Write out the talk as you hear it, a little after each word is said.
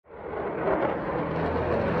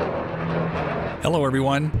Hello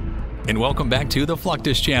everyone, and welcome back to the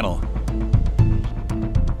Fluctus Channel.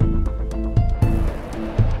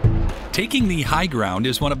 Taking the high ground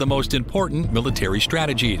is one of the most important military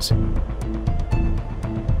strategies.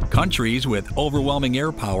 Countries with overwhelming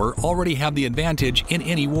air power already have the advantage in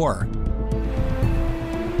any war.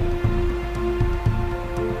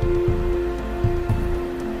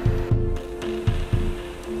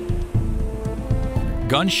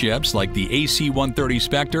 Gunships like the AC-130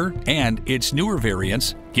 Spectre and its newer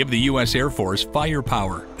variants give the U.S. Air Force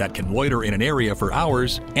firepower that can loiter in an area for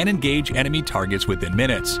hours and engage enemy targets within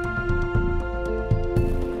minutes.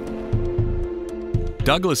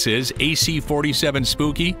 Douglas's AC-47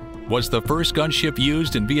 Spooky was the first gunship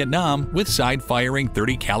used in Vietnam with side-firing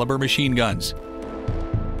 .30 caliber machine guns.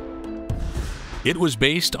 It was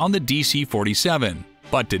based on the DC-47,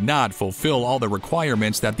 but did not fulfill all the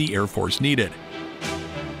requirements that the Air Force needed.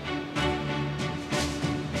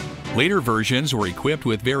 Later versions were equipped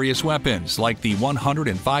with various weapons like the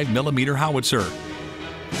 105mm howitzer,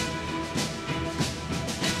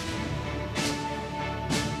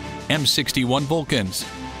 M61 Vulcans,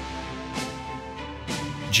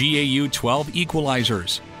 GAU-12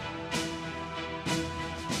 equalizers,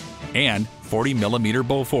 and 40mm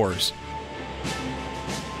Bofors.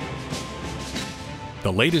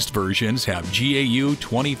 The latest versions have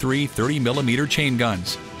GAU-23 30mm chain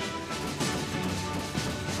guns.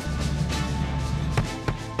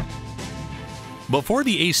 Before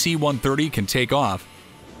the AC-130 can take off,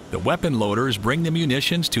 the weapon loaders bring the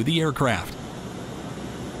munitions to the aircraft.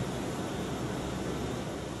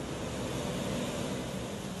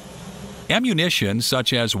 Ammunition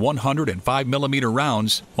such as 105mm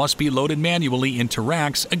rounds must be loaded manually into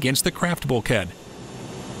racks against the craft bulkhead.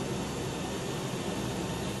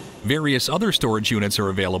 Various other storage units are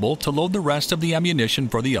available to load the rest of the ammunition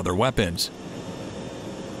for the other weapons.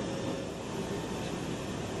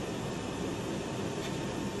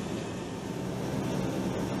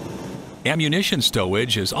 Ammunition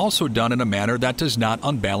stowage is also done in a manner that does not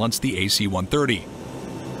unbalance the AC-130.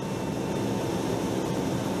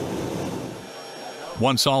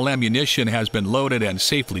 Once all ammunition has been loaded and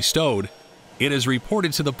safely stowed, it is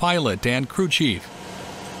reported to the pilot and crew chief.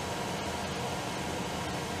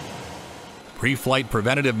 Pre-flight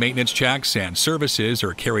preventative maintenance checks and services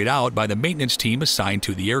are carried out by the maintenance team assigned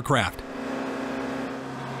to the aircraft.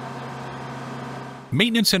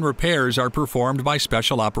 Maintenance and repairs are performed by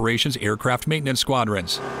Special Operations Aircraft Maintenance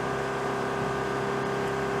Squadrons.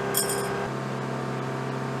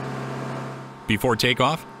 Before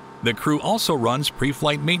takeoff, the crew also runs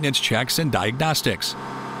pre-flight maintenance checks and diagnostics.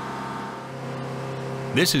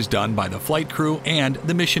 This is done by the flight crew and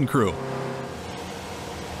the mission crew.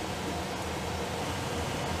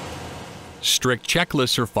 Strict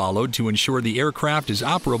checklists are followed to ensure the aircraft is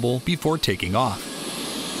operable before taking off.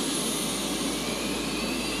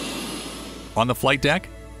 On the flight deck,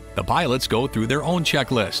 the pilots go through their own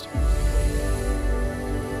checklist.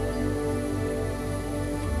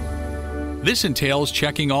 This entails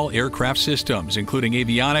checking all aircraft systems, including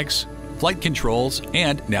avionics, flight controls,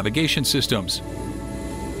 and navigation systems.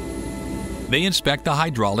 They inspect the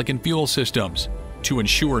hydraulic and fuel systems to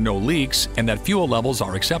ensure no leaks and that fuel levels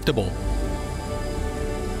are acceptable.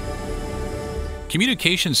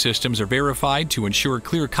 Communication systems are verified to ensure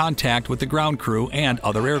clear contact with the ground crew and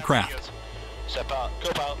other aircraft. Step out,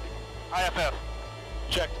 go out, IFF,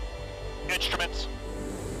 checked, instruments.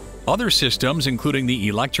 Other systems, including the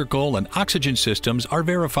electrical and oxygen systems, are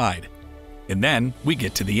verified. And then we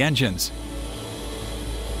get to the engines.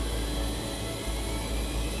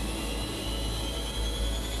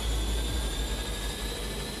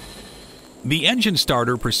 The engine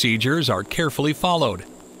starter procedures are carefully followed,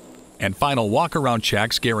 and final walk-around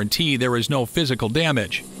checks guarantee there is no physical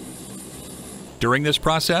damage. During this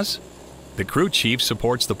process, the crew chief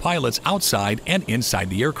supports the pilots outside and inside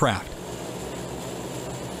the aircraft.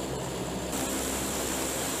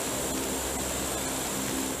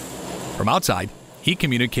 From outside, he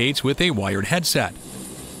communicates with a wired headset.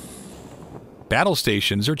 Battle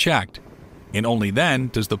stations are checked, and only then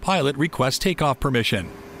does the pilot request takeoff permission.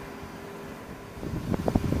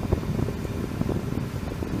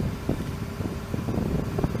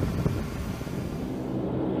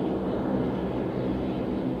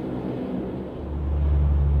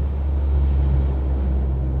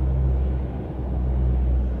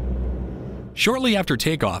 Shortly after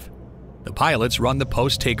takeoff, the pilots run the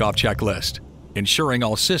post-takeoff checklist, ensuring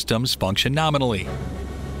all systems function nominally.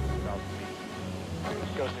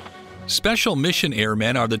 Special mission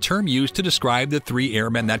airmen are the term used to describe the 3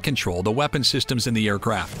 airmen that control the weapon systems in the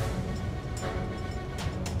aircraft.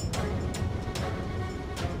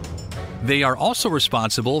 They are also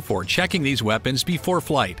responsible for checking these weapons before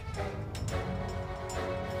flight.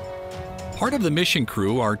 Part of the mission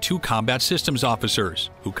crew are 2 combat systems officers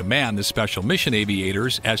who command the special mission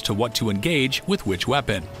aviators as to what to engage with which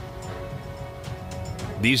weapon.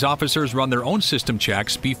 These officers run their own system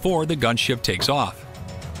checks before the gunship takes off.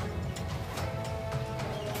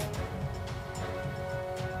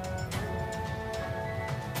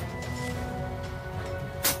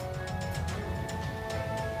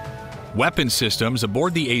 Weapon systems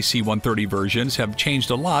aboard the AC-130 versions have changed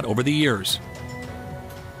a lot over the years.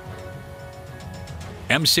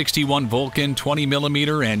 M61 Vulcan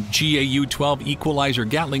 20mm and GAU-12 equalizer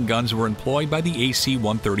Gatling guns were employed by the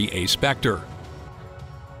AC-130A Spectre,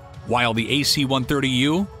 while the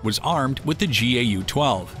AC-130U was armed with the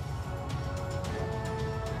GAU-12.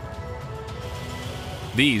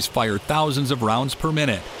 These fire thousands of rounds per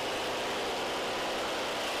minute.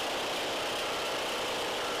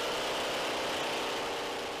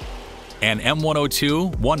 An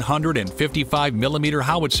M102 155mm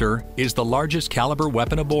howitzer is the largest caliber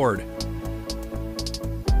weapon aboard.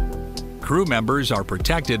 Crew members are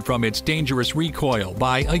protected from its dangerous recoil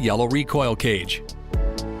by a yellow recoil cage.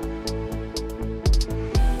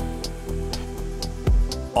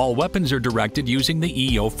 All weapons are directed using the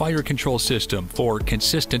EO fire control system for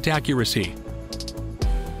consistent accuracy.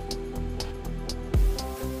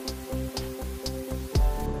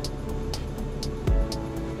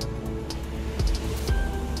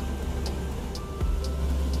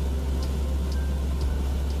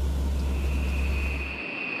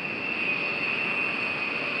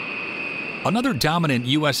 Another dominant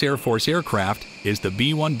U.S. Air Force aircraft is the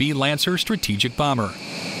B-1B Lancer strategic bomber.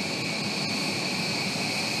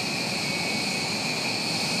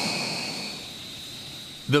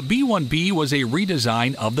 The B-1B was a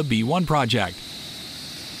redesign of the B-1 project,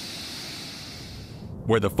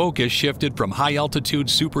 where the focus shifted from high-altitude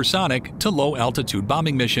supersonic to low-altitude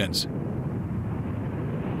bombing missions.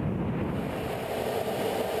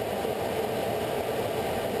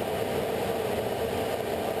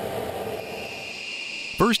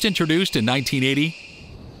 First introduced in 1980,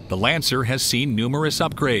 the Lancer has seen numerous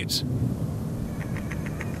upgrades.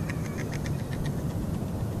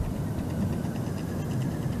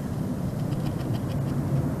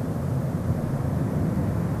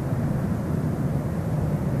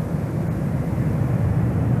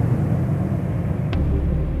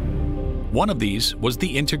 One of these was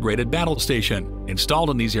the integrated battle station,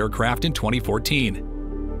 installed in these aircraft in 2014.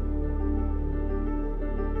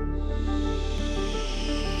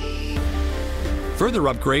 Further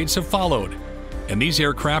upgrades have followed, and these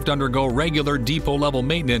aircraft undergo regular depot-level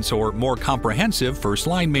maintenance or more comprehensive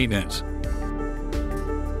first-line maintenance.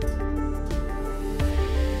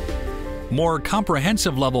 More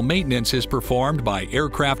comprehensive level maintenance is performed by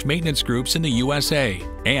aircraft maintenance groups in the USA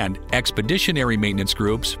and expeditionary maintenance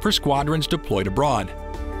groups for squadrons deployed abroad.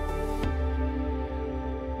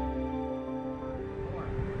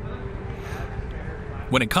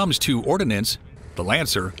 When it comes to ordnance, the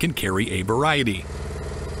Lancer can carry a variety.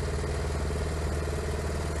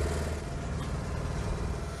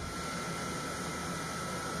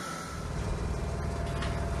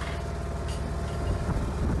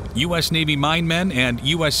 U.S. Navy minemen and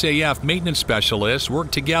USAF maintenance specialists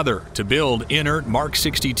work together to build inert Mark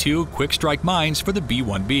 62 quick strike mines for the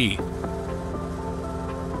B-1B.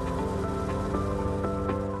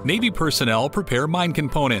 Navy personnel prepare mine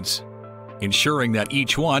components, ensuring that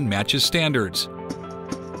each one matches standards.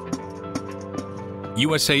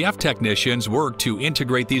 USAF technicians work to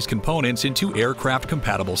integrate these components into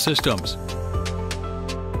aircraft-compatible systems.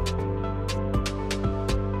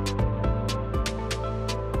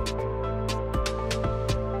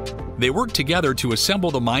 They work together to assemble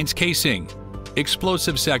the mine's casing,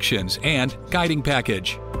 explosive sections, and guiding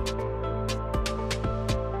package.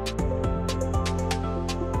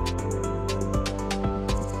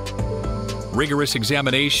 Rigorous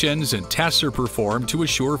examinations and tests are performed to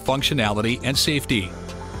assure functionality and safety.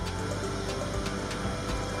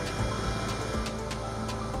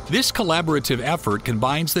 This collaborative effort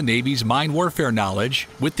combines the Navy's mine warfare knowledge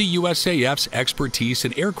with the USAF's expertise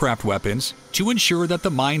in aircraft weapons to ensure that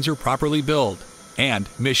the mines are properly built and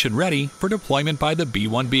mission-ready for deployment by the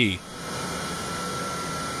B-1B.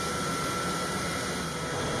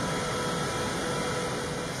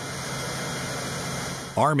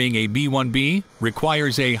 Arming a B-1B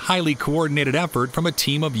requires a highly coordinated effort from a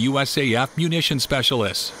team of USAF munition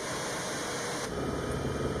specialists.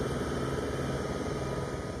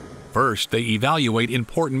 First, they evaluate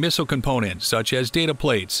important missile components such as data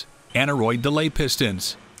plates, aneroid delay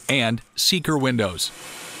pistons, and seeker windows.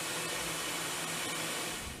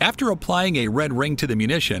 After applying a red ring to the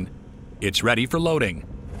munition, it's ready for loading.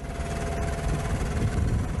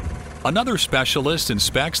 Another specialist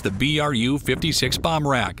inspects the BRU-56 bomb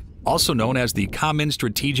rack, also known as the Common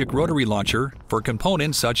Strategic Rotary Launcher, for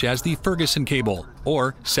components such as the Ferguson cable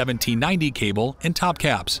or 1790 cable and top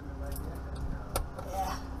caps.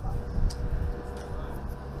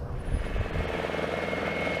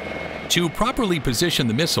 To properly position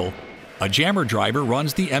the missile, a jammer driver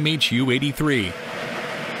runs the MHU-83.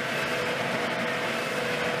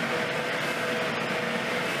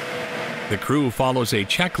 The crew follows a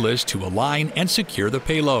checklist to align and secure the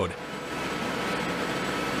payload.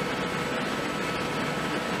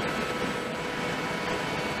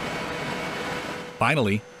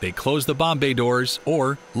 Finally, they close the bomb bay doors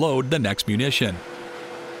or load the next munition.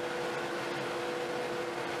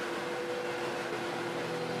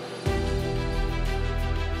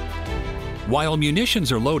 While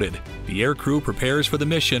munitions are loaded, the aircrew prepares for the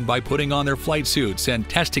mission by putting on their flight suits and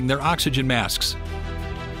testing their oxygen masks.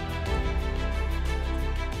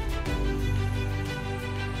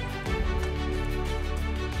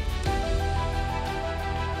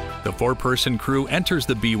 The four-person crew enters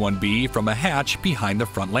the B-1B from a hatch behind the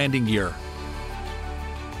front landing gear.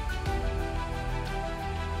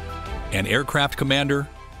 An aircraft commander,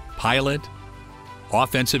 pilot,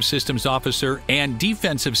 offensive systems officer, and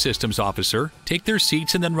defensive systems officer take their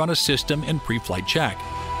seats and then run a system and pre-flight check.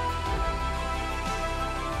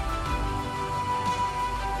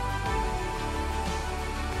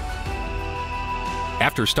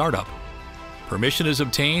 After startup, permission is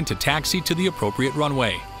obtained to taxi to the appropriate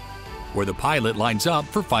runway, where the pilot lines up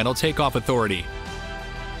for final takeoff authority.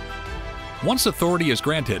 Once authority is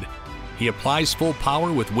granted, he applies full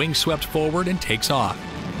power with wings swept forward and takes off.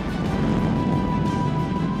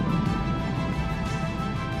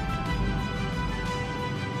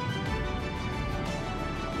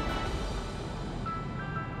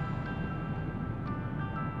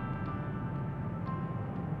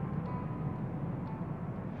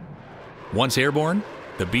 Once airborne,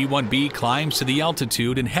 the B-1B climbs to the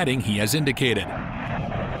altitude and heading he has indicated.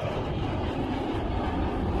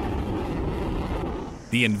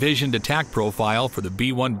 The envisioned attack profile for the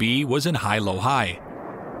B-1B was in high-low-high.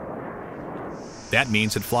 That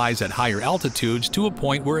means it flies at higher altitudes to a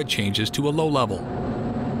point where it changes to a low level,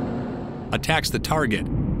 attacks the target,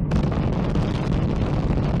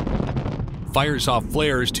 fires off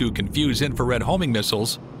flares to confuse infrared homing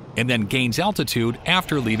missiles, and then gains altitude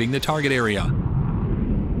after leaving the target area.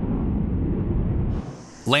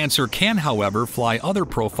 Lancer can, however, fly other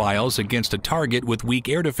profiles against a target with weak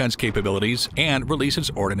air defense capabilities and release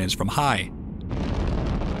its ordnance from high.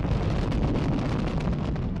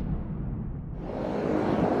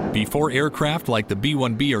 Before aircraft like the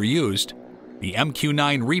B-1B are used, the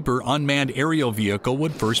MQ-9 Reaper unmanned aerial vehicle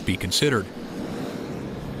would first be considered.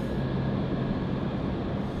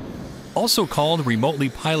 Also called remotely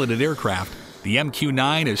piloted aircraft, the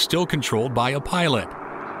MQ-9 is still controlled by a pilot.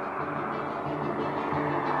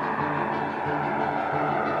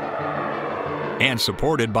 And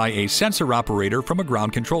supported by a sensor operator from a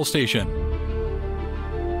ground control station.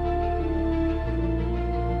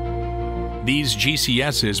 These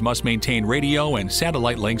GCSs must maintain radio and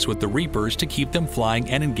satellite links with the Reapers to keep them flying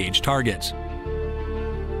and engage targets.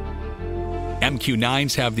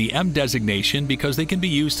 MQ-9s have the M designation because they can be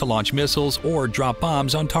used to launch missiles or drop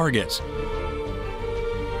bombs on targets.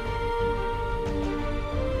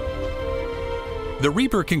 The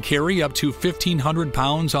Reaper can carry up to 1,500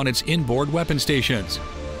 pounds on its inboard weapon stations,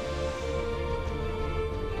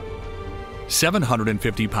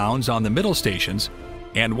 750 pounds on the middle stations,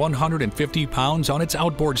 and 150 pounds on its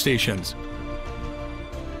outboard stations.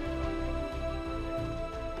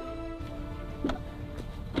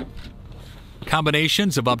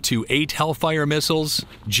 Combinations of up to 8 Hellfire missiles,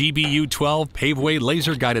 GBU-12 paveway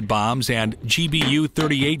laser-guided bombs, and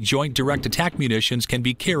GBU-38 joint direct attack munitions can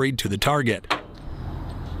be carried to the target.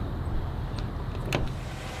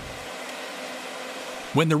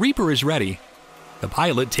 When the Reaper is ready, the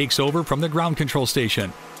pilot takes over from the ground control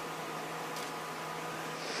station.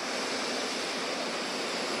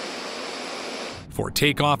 For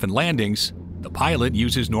takeoff and landings, the pilot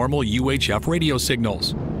uses normal UHF radio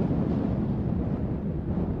signals.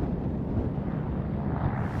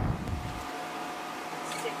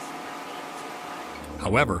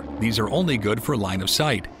 However, these are only good for line of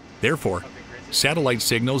sight. Therefore, satellite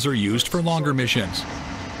signals are used for longer missions.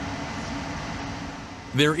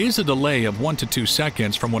 There is a delay of 1 to 2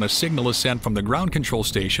 seconds from when a signal is sent from the ground control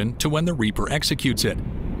station to when the Reaper executes it.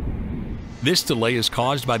 This delay is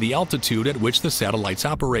caused by the altitude at which the satellites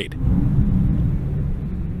operate.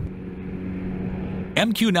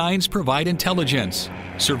 MQ-9s provide intelligence,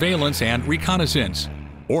 surveillance, and reconnaissance,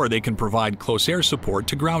 or they can provide close air support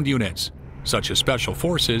to ground units, such as special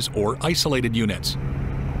forces or isolated units.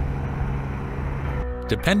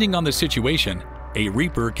 Depending on the situation, a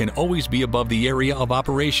Reaper can always be above the area of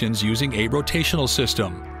operations using a rotational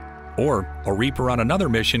system, or a Reaper on another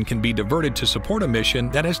mission can be diverted to support a mission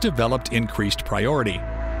that has developed increased priority.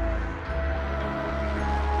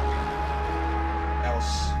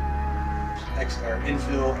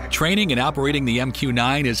 Training and operating the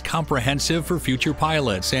MQ-9 is comprehensive for future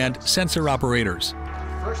pilots and sensor operators.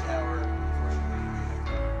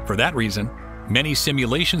 For that reason, many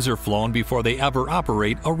simulations are flown before they ever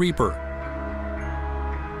operate a Reaper.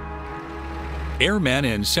 Airmen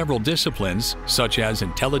in several disciplines, such as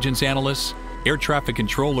intelligence analysts, air traffic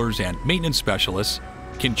controllers, and maintenance specialists,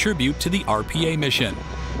 contribute to the RPA mission.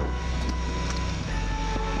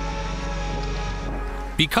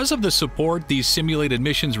 Because of the support these simulated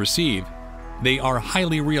missions receive, they are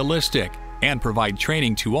highly realistic and provide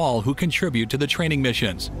training to all who contribute to the training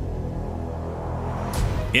missions.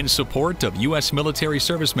 In support of U.S. military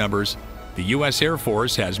service members, the U.S. Air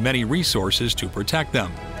Force has many resources to protect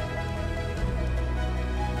them.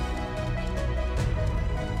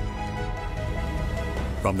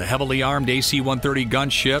 From the heavily armed AC-130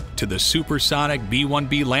 gunship to the supersonic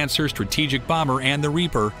B-1B Lancer strategic bomber and the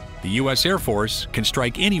Reaper, the U.S. Air Force can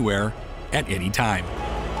strike anywhere at any time.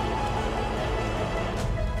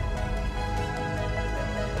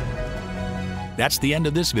 That's the end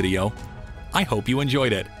of this video. I hope you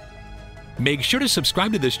enjoyed it. Make sure to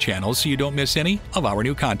subscribe to this channel so you don't miss any of our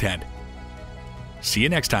new content. See you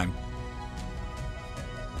next time.